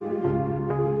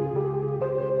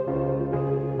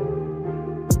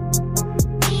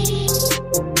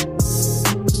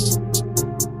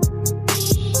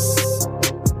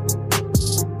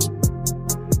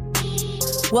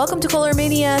Welcome to Color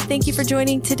Mania. Thank you for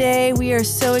joining today. We are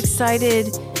so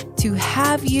excited to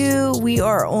have you. We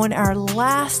are on our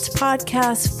last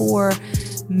podcast for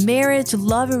Marriage,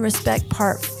 Love, and Respect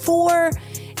Part 4,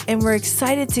 and we're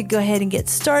excited to go ahead and get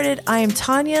started. I am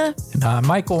Tanya. And I'm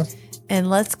Michael. And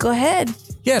let's go ahead.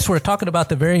 Yes, we're talking about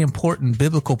the very important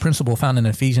biblical principle found in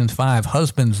Ephesians 5.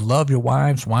 Husbands, love your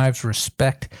wives. Wives,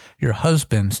 respect your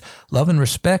husbands. Love and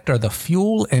respect are the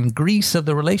fuel and grease of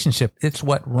the relationship. It's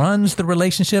what runs the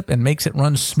relationship and makes it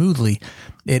run smoothly.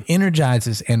 It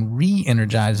energizes and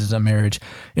re-energizes a marriage.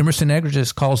 Emerson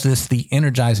Eggerich calls this the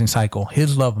energizing cycle.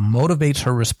 His love motivates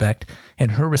her respect,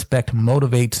 and her respect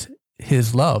motivates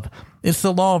his love. It's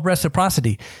the law of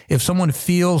reciprocity. If someone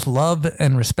feels loved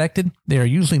and respected, they are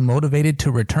usually motivated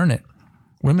to return it.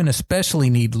 Women especially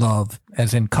need love,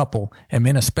 as in couple, and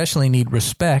men especially need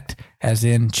respect, as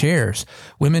in chairs.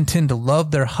 Women tend to love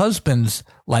their husbands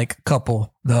like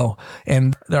couple, though,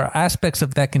 and there are aspects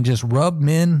of that can just rub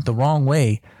men the wrong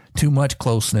way. Too much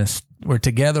closeness. We're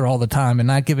together all the time and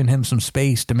not giving him some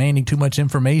space, demanding too much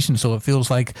information so it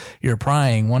feels like you're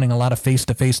prying, wanting a lot of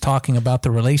face-to-face talking about the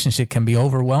relationship can be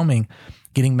overwhelming,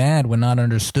 getting mad when not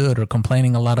understood, or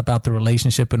complaining a lot about the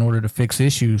relationship in order to fix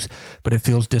issues, but it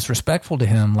feels disrespectful to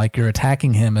him, like you're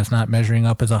attacking him as not measuring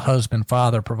up as a husband,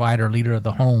 father, provider, leader of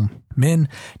the home. Men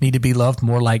need to be loved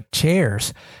more like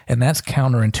chairs, and that's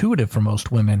counterintuitive for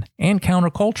most women and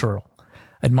countercultural.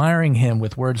 Admiring him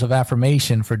with words of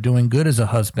affirmation for doing good as a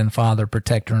husband, father,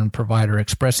 protector, and provider,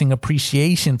 expressing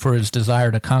appreciation for his desire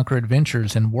to conquer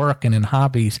adventures in work and in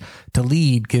hobbies, to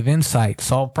lead, give insight,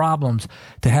 solve problems,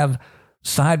 to have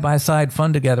side-by-side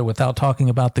fun together without talking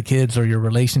about the kids or your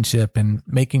relationship, and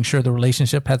making sure the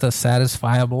relationship has a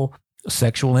satisfiable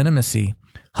sexual intimacy.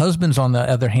 Husbands, on the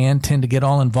other hand, tend to get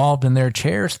all involved in their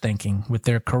chairs thinking, with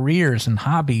their careers and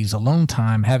hobbies, alone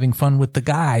time, having fun with the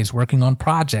guys, working on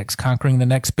projects, conquering the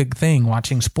next big thing,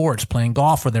 watching sports, playing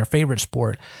golf or their favorite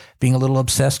sport, being a little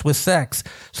obsessed with sex,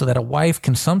 so that a wife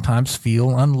can sometimes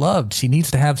feel unloved. She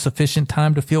needs to have sufficient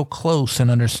time to feel close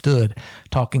and understood,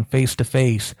 talking face to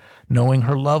face, knowing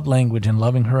her love language and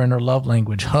loving her in her love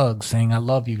language, hugs, saying I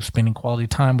love you, spending quality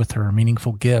time with her,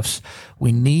 meaningful gifts.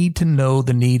 We need to know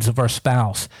the needs of our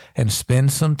spouse and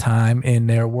spend some time in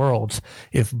their worlds.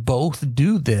 If both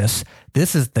do this,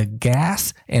 this is the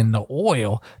gas and the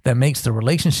oil that makes the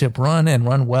relationship run and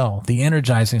run well. The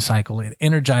energizing cycle, it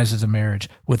energizes a marriage.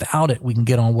 Without it, we can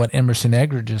get on what Emmerson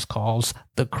Eggerich calls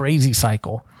the crazy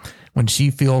cycle. When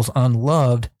she feels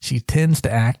unloved, she tends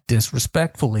to act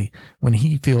disrespectfully. When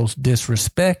he feels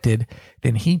disrespected,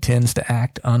 then he tends to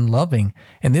act unloving.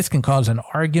 And this can cause an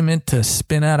argument to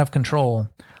spin out of control,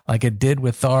 like it did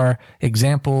with our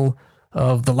example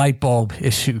of the light bulb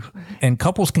issue. And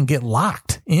couples can get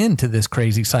locked into this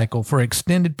crazy cycle for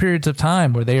extended periods of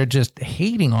time where they are just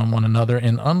hating on one another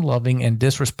in unloving and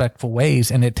disrespectful ways.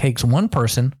 And it takes one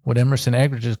person, what Emerson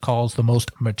Eggerich calls the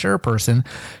most mature person,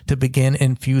 to begin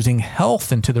infusing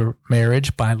health into the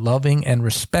marriage by loving and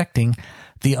respecting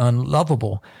the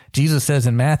unlovable. Jesus says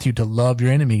in Matthew to love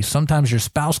your enemies. Sometimes your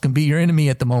spouse can be your enemy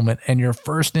at the moment, and your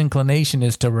first inclination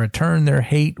is to return their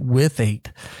hate with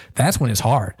hate. That's when it's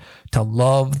hard to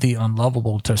love the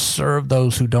unlovable, to serve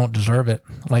those who don't deserve it.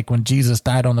 Like when Jesus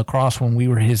died on the cross when we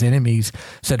were his enemies,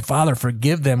 said, Father,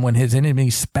 forgive them, when his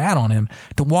enemies spat on him,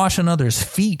 to wash another's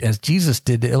feet as Jesus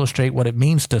did to illustrate what it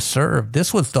means to serve.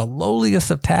 This was the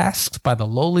lowliest of tasks by the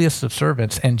lowliest of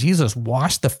servants, and Jesus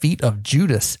washed the feet of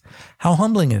Judas. How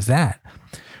humbling is that?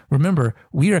 Remember,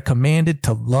 we are commanded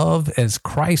to love as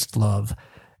Christ loved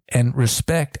and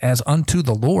respect as unto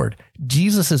the Lord.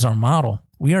 Jesus is our model.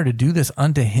 We are to do this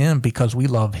unto him because we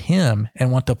love him and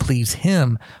want to please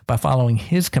him by following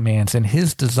his commands and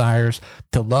his desires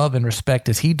to love and respect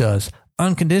as he does,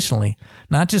 unconditionally,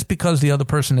 not just because the other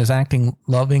person is acting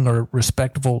loving or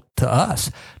respectful to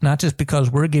us, not just because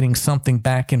we're getting something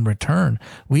back in return.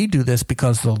 We do this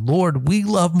because the Lord we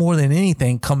love more than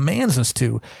anything commands us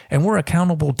to, and we're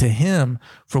accountable to him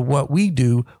for what we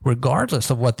do regardless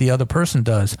of what the other person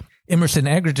does. Emmerson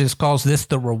Eggerich calls this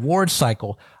the reward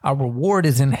cycle. Our reward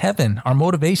is in heaven. Our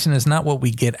motivation is not what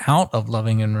we get out of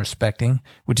loving and respecting,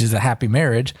 which is a happy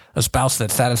marriage, a spouse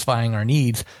that's satisfying our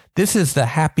needs. This is the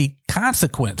happy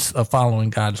consequence of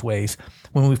following God's ways.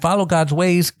 When we follow God's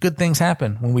ways, good things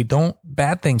happen. When we don't,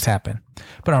 bad things happen.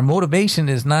 But our motivation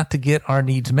is not to get our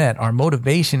needs met. Our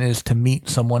motivation is to meet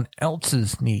someone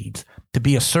else's needs, to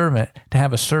be a servant, to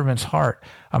have a servant's heart.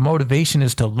 Our motivation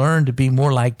is to learn to be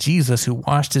more like Jesus, who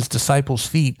washed his disciples'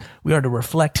 feet. We are to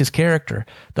reflect his character.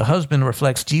 The husband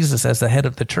reflects Jesus as the head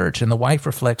of the church, and the wife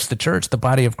reflects the church, the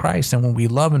body of Christ. And when we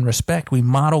love and respect, we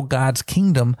model God's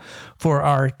kingdom for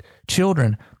our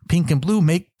children. Pink and blue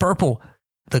make purple.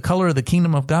 the color of the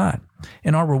kingdom of God.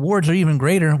 And our rewards are even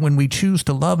greater when we choose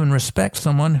to love and respect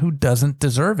someone who doesn't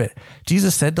deserve it.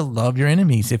 Jesus said to love your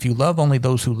enemies. If you love only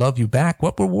those who love you back,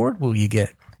 what reward will you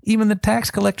get? Even the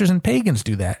tax collectors and pagans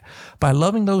do that. By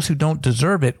loving those who don't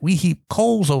deserve it, we heap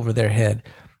coals over their head.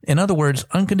 In other words,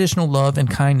 unconditional love and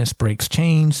kindness breaks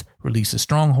chains, releases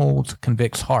strongholds,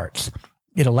 convicts hearts.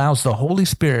 It allows the Holy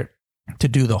Spirit to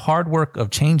do the hard work of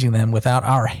changing them without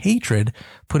our hatred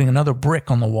putting another brick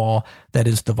on the wall that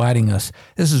is dividing us.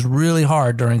 This is really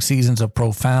hard during seasons of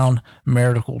profound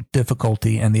marital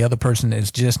difficulty, and the other person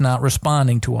is just not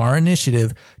responding to our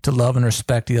initiative to love and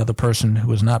respect the other person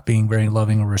who is not being very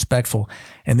loving or respectful.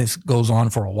 And this goes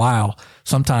on for a while.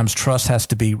 Sometimes trust has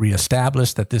to be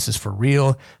reestablished that this is for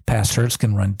real. Past hurts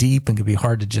can run deep and can be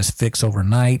hard to just fix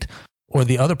overnight. Or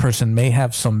the other person may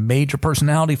have some major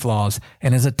personality flaws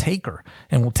and is a taker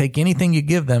and will take anything you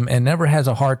give them and never has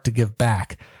a heart to give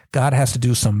back. God has to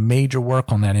do some major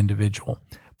work on that individual.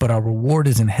 But our reward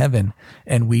is in heaven,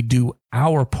 and we do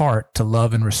our part to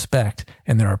love and respect.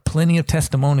 And there are plenty of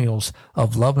testimonials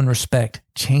of love and respect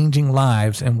changing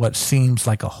lives in what seems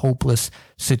like a hopeless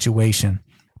situation.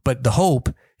 But the hope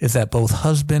is that both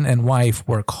husband and wife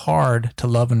work hard to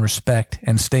love and respect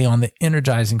and stay on the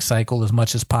energizing cycle as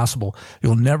much as possible.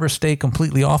 You'll never stay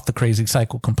completely off the crazy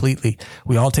cycle completely.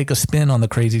 We all take a spin on the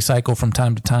crazy cycle from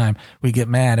time to time. We get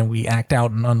mad and we act out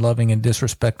in unloving and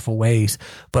disrespectful ways.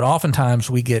 But oftentimes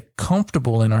we get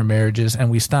comfortable in our marriages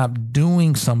and we stop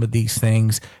doing some of these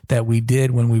things that we did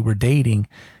when we were dating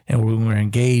and when we were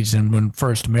engaged and when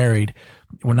first married.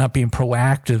 We're not being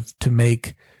proactive to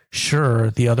make sure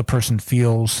the other person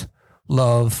feels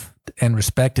loved and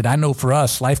respected. I know for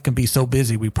us, life can be so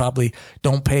busy. We probably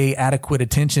don't pay adequate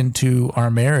attention to our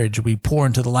marriage. We pour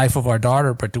into the life of our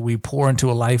daughter, but do we pour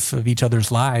into a life of each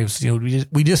other's lives? You know,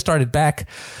 we just started back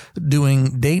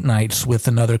doing date nights with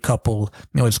another couple.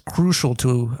 You know, it's crucial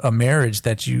to a marriage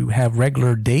that you have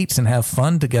regular dates and have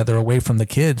fun together away from the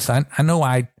kids. I know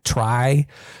I try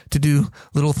to do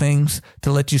little things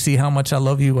to let you see how much I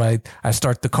love you. I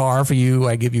start the car for you.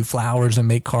 I give you flowers and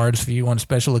make cards for you on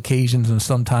special occasions. And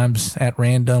sometimes at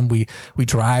random, we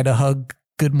try to hug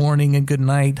good morning and good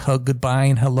night, hug goodbye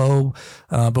and hello.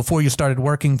 Before you started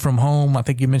working from home, I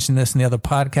think you mentioned this in the other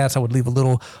podcast, I would leave a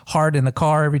little heart in the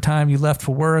car every time you left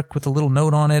for work with a little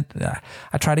note on it.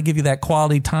 I try to give you that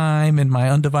quality time and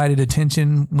my undivided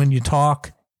attention when you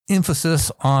talk.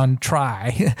 Emphasis on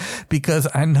try, because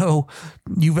I know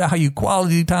you value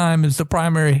quality time as the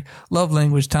primary love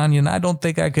language, Tanya, and I don't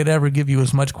think I could ever give you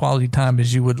as much quality time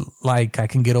as you would like. I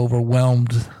can get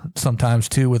overwhelmed sometimes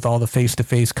too with all the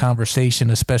face-to-face conversation,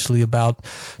 especially about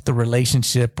the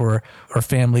relationship or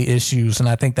family issues. And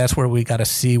I think that's where we got to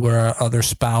see where our other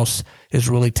spouse is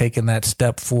really taking that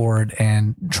step forward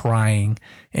and trying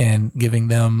and giving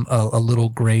them a little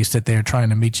grace that they're trying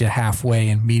to meet you halfway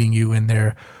and meeting you in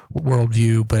their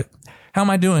worldview. But how am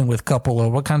I doing with couple, or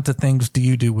what kinds of things do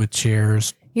you do with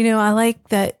chairs? You know, I like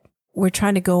that we're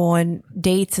trying to go on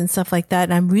dates and stuff like that.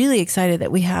 And I'm really excited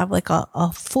that we have like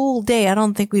a full day. I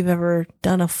don't think we've ever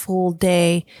done a full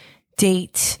day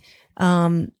date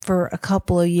for a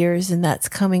couple of years, and that's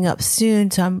coming up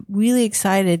soon. So I'm really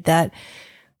excited that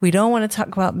we don't want to talk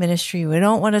about ministry. We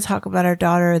don't want to talk about our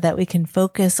daughter, that we can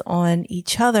focus on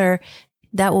each other.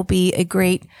 That will be a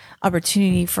great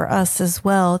opportunity for us as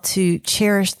well to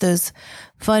cherish those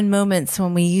fun moments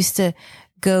when we used to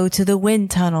go to the wind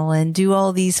tunnel and do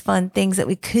all these fun things that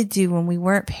we could do when we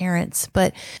weren't parents.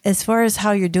 But as far as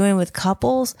how you're doing with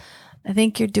couples, I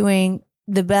think you're doing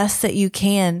the best that you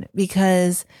can,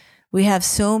 because we have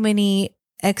so many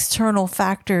external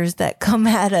factors that come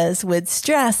at us with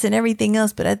stress and everything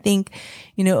else. But I think,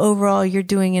 you know, overall, you're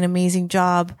doing an amazing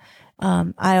job.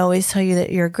 I always tell you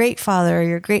that you're a great father,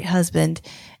 you're a great husband,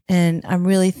 and I'm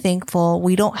really thankful.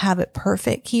 We don't have it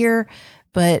perfect here,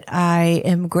 but I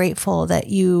am grateful that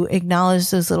you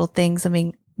acknowledge those little things. I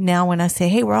mean, now when I say,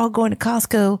 hey, we're all going to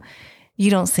Costco,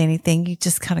 you don't say anything. You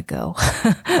just kind of go,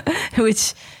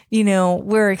 which, you know,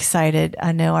 we're excited.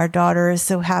 I know our daughter is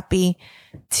so happy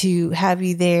to have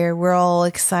you there. We're all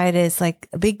excited. It's like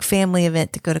a big family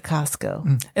event to go to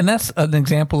Costco. And that's an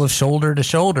example of shoulder to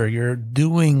shoulder. You're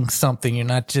doing something. You're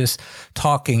not just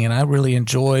talking. And I really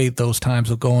enjoy those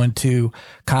times of going to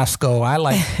Costco. I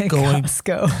like going.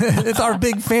 Costco. It's our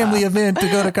big family event to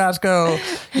go to Costco.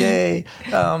 Yay.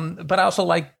 But I also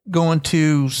like going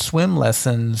to swim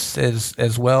lessons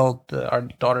as well. Our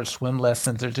daughter's swim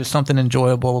lessons. There's just something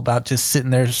enjoyable about just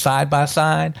sitting there side by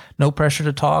side. No pressure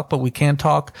to talk, but we can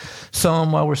talk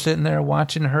some while we're sitting there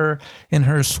watching her in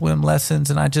her swim lessons.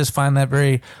 And I just find that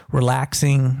very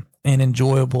relaxing and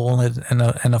enjoyable and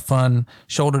a fun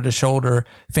shoulder to shoulder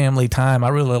family time. I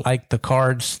really like the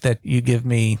cards that you give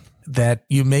me, that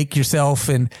you make yourself,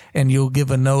 and you'll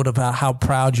give a note about how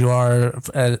proud you are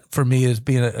for me as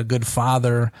being a good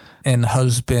father and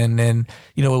husband. And,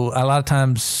 a lot of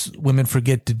times women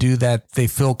forget to do that. They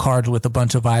fill cards with a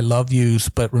bunch of I love yous,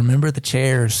 but remember the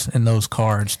chairs in those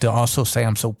cards to also say,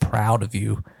 I'm so proud of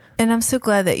you. And I'm so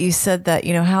glad that you said that.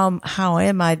 How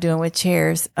am I doing with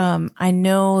chairs? I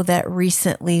know that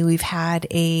recently we've had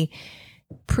a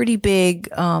pretty big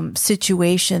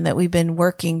situation that we've been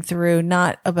working through,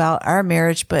 not about our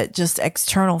marriage, but just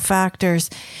external factors.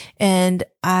 And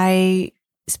I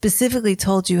specifically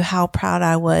told you how proud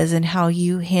I was and how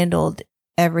you handled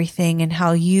everything and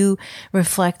how you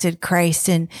reflected Christ.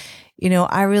 And,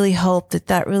 I really hope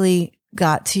that really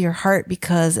got to your heart,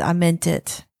 because I meant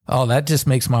it. Oh, that just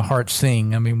makes my heart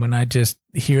sing. I mean, when I just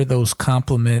hear those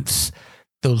compliments,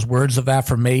 those words of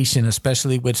affirmation,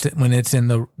 especially when it's in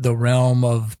the realm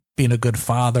of being a good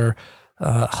father,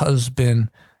 husband,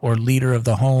 or leader of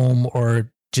the home,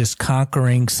 or just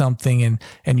conquering something,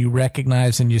 and you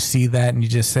recognize and you see that, and you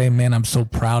just say, man, I'm so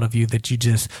proud of you that you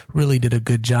just really did a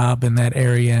good job in that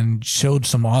area and showed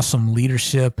some awesome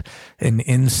leadership and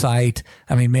insight.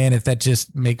 I mean, man, if that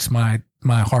just makes my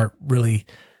heart really,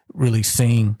 really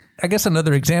sing. I guess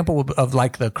another example of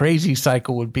like the crazy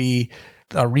cycle would be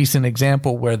a recent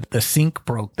example where the sink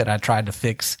broke that I tried to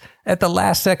fix at the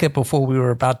last second before we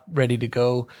were about ready to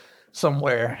go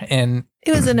somewhere. And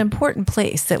it was an important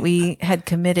place that we had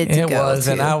committed to go to. It was,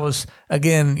 and I was,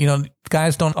 again,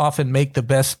 guys don't often make the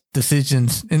best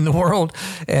decisions in the world.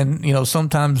 And,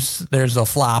 sometimes there's a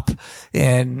flop,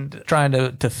 and trying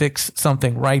to fix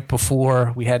something right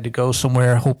before we had to go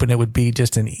somewhere, hoping it would be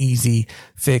just an easy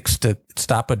fix to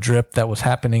stop a drip that was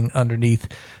happening underneath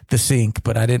the sink.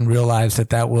 But I didn't realize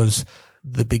that was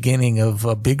the beginning of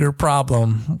a bigger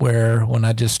problem, where when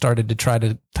I just started to try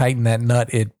to tighten that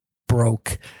nut, it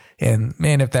broke. And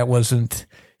man, if that wasn't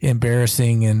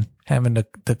embarrassing, and having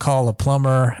to call a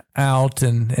plumber out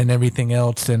and everything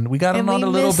else. And we got him on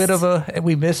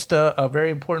we missed a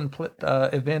very important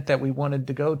event that we wanted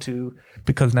to go to,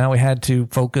 because now we had to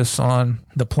focus on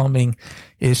the plumbing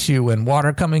issue and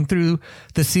water coming through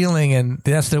the ceiling. And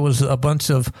yes, there was a bunch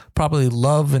of probably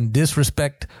love and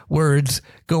disrespect words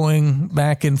going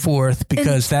back and forth,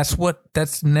 because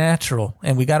that's natural.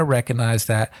 And we got to recognize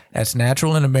that that's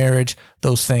natural in a marriage.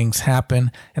 Those things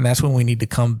happen. And that's when we need to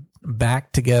come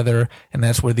back together, and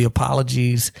that's where the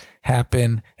apologies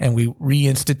happen, and we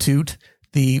reinstitute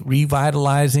the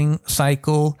revitalizing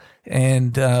cycle.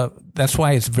 And that's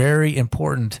why it's very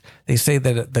important. They say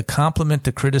that the compliment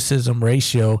to criticism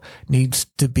ratio needs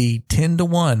to be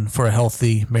 10-1 for a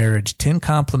healthy marriage, 10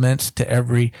 compliments to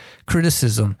every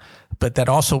criticism. But that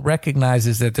also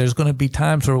recognizes that there's going to be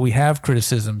times where we have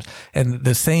criticisms, and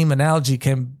the same analogy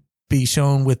can be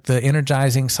shown with the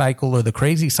energizing cycle or the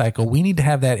crazy cycle. We need to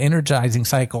have that energizing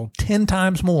cycle 10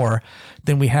 times more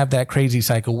than we have that crazy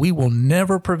cycle. We will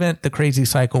never prevent the crazy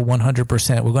cycle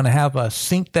 100%. We're going to have a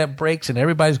sink that breaks, and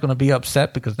everybody's going to be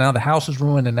upset because now the house is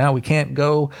ruined and now we can't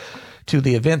go to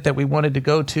the event that we wanted to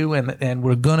go to, and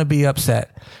we're going to be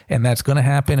upset, and that's going to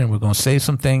happen, and we're going to say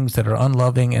some things that are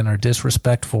unloving and are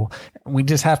disrespectful. We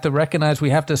just have to recognize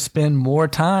we have to spend more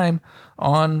time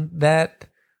on that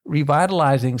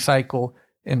revitalizing cycle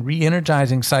and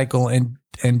re-energizing cycle, and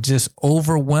just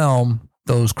overwhelm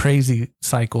those crazy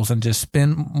cycles, and just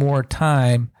spend more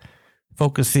time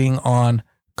focusing on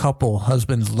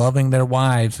husbands loving their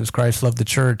wives as Christ loved the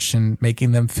church, and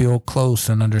making them feel close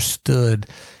and understood,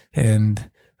 and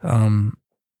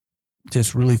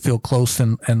just really feel close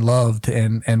and loved,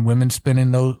 and women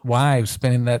spending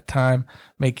that time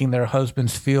making their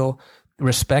husbands feel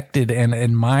respected and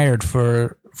admired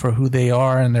for who they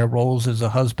are and their roles as a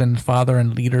husband, father,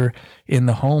 and leader in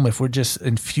the home. If we're just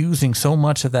infusing so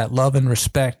much of that love and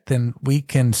respect, then we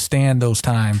can stand those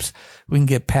times. We can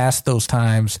get past those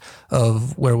times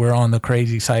of where we're on the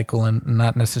crazy cycle and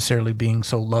not necessarily being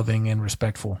so loving and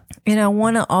respectful. And I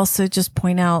want to also just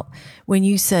point out, when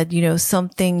you said, some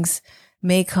things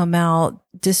may come out,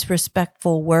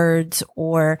 disrespectful words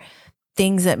or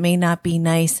things that may not be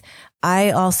nice.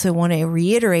 I also want to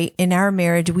reiterate, in our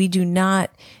marriage, we do not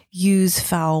use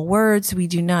foul words. We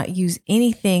do not use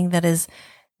anything that is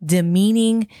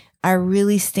demeaning. I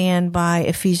really stand by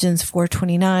Ephesians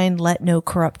 4:29. Let no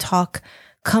corrupt talk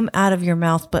come out of your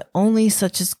mouth, but only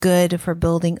such as good for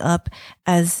building up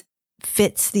as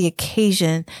fits the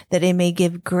occasion, that it may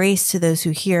give grace to those who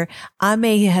hear. I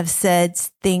may have said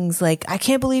things like, I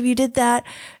can't believe you did that.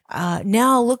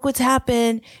 Now look what's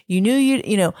happened. You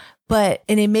knew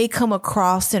and it may come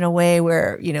across in a way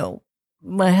where,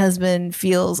 my husband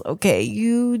feels, okay,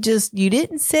 you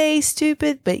didn't say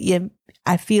stupid, but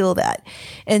I feel that.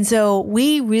 And so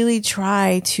we really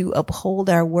try to uphold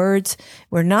our words.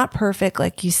 We're not perfect,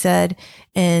 like you said.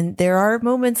 And there are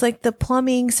moments like the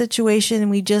plumbing situation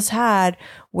we just had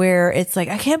where it's like,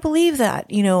 I can't believe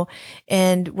that,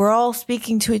 and we're all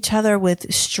speaking to each other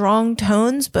with strong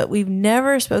tones, but we've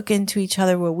never spoken to each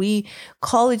other where we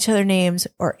call each other names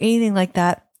or anything like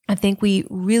that. I think we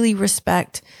really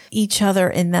respect each other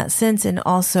in that sense, and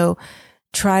also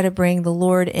try to bring the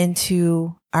Lord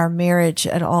into our marriage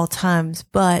at all times.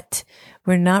 But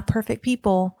we're not perfect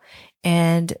people,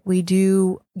 and we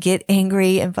do get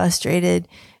angry and frustrated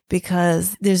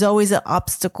because there's always an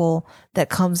obstacle that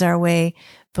comes our way.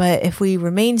 But if we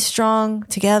remain strong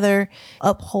together,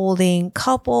 upholding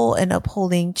couple and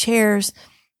upholding chairs,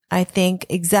 I think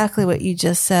exactly what you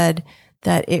just said,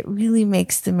 that it really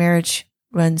makes the marriage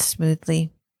run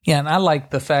smoothly. Yeah, and I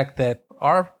like the fact that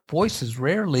our voices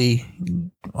rarely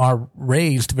are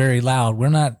raised very loud. We're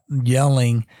not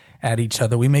yelling at each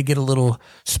other. We may get a little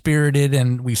spirited,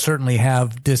 and we certainly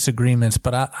have disagreements,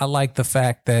 but I like the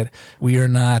fact that we are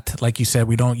not, like you said,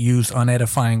 we don't use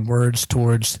unedifying words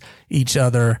towards each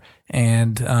other,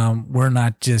 and we're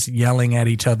not just yelling at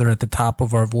each other at the top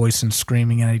of our voice and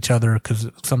screaming at each other, because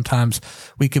sometimes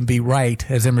we can be right,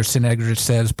 as Emmerson Eggerich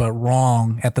says, but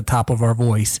wrong at the top of our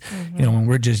voice. Mm-hmm. When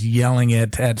we're just yelling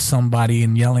at somebody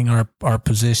and yelling our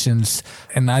positions.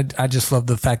 And I just love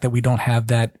the fact that we don't have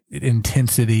that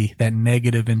intensity, that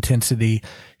negative intensity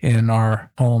in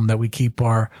our home, that we keep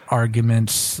our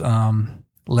arguments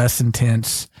less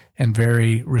intense and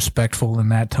very respectful in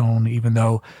that tone, even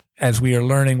though, as we are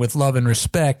learning with love and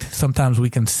respect, sometimes we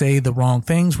can say the wrong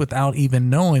things without even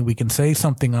knowing. We can say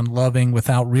something unloving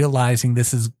without realizing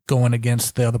this is going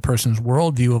against the other person's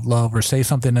worldview of love, or say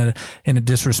something in a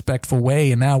disrespectful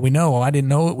way. And now we know, I didn't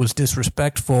know it was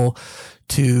disrespectful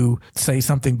to say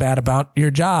something bad about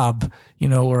your job,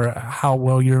 or how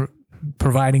well you're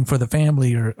providing for the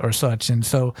family or such. And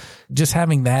so just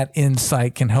having that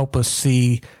insight can help us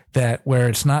see that where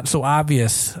it's not so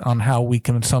obvious on how we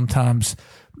can sometimes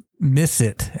miss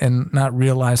it and not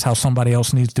realize how somebody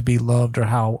else needs to be loved, or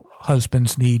how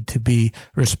husbands need to be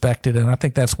respected. And I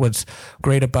think that's what's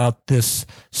great about this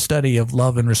study of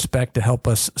love and respect, to help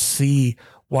us see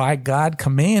why God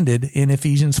commanded in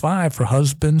Ephesians 5 for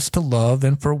husbands to love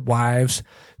and for wives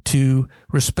to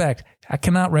respect. I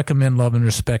cannot recommend Love and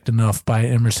Respect enough by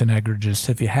Emmerson Eggerich.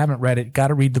 If you haven't read it, got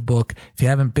to read the book. If you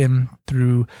haven't been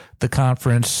through the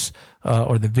conference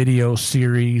or the video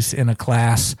series in a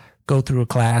class, go through a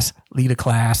class, lead a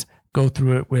class, go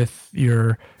through it with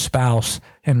your spouse,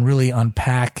 and really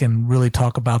unpack and really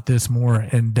talk about this more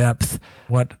in depth,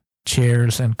 what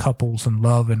chairs and couples and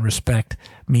love and respect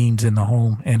means in the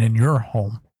home and in your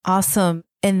home. Awesome.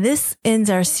 And this ends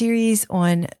our series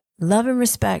on love and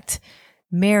respect,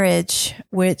 marriage,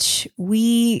 which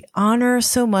we honor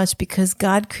so much because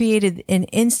God created and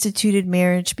instituted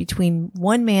marriage between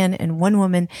one man and one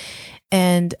woman.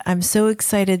 And I'm so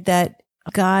excited that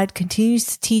God continues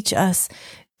to teach us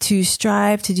to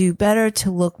strive to do better, to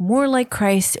look more like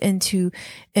Christ, and to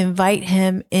invite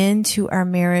him into our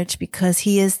marriage, because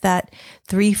he is that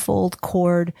threefold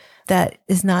cord that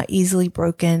is not easily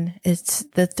broken. It's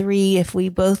the three. If we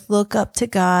both look up to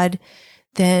God,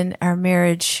 then our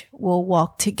marriage will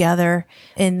walk together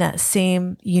in that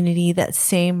same unity, that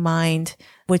same mind,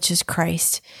 which is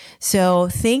Christ. So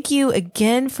thank you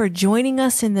again for joining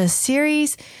us in this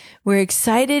series. We're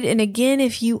excited. And again,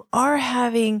 if you are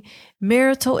having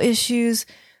marital issues,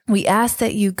 we ask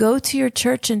that you go to your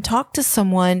church and talk to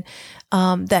someone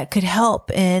that could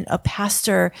help, and a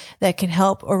pastor that can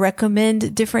help, or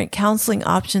recommend different counseling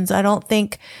options. I don't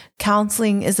think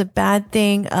counseling is a bad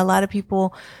thing. A lot of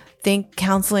people think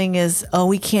counseling is,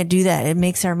 we can't do that, it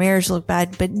makes our marriage look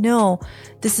bad. But no,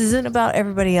 this isn't about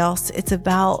everybody else. It's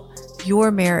about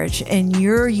your marriage and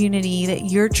your unity that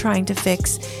you're trying to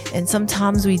fix. And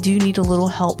sometimes we do need a little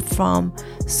help from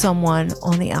someone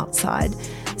on the outside.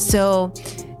 So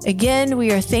again,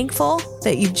 we are thankful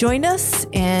that you've joined us,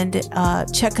 and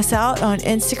check us out on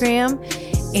Instagram,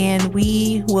 and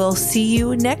we will see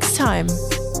you next time.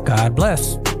 God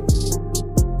bless.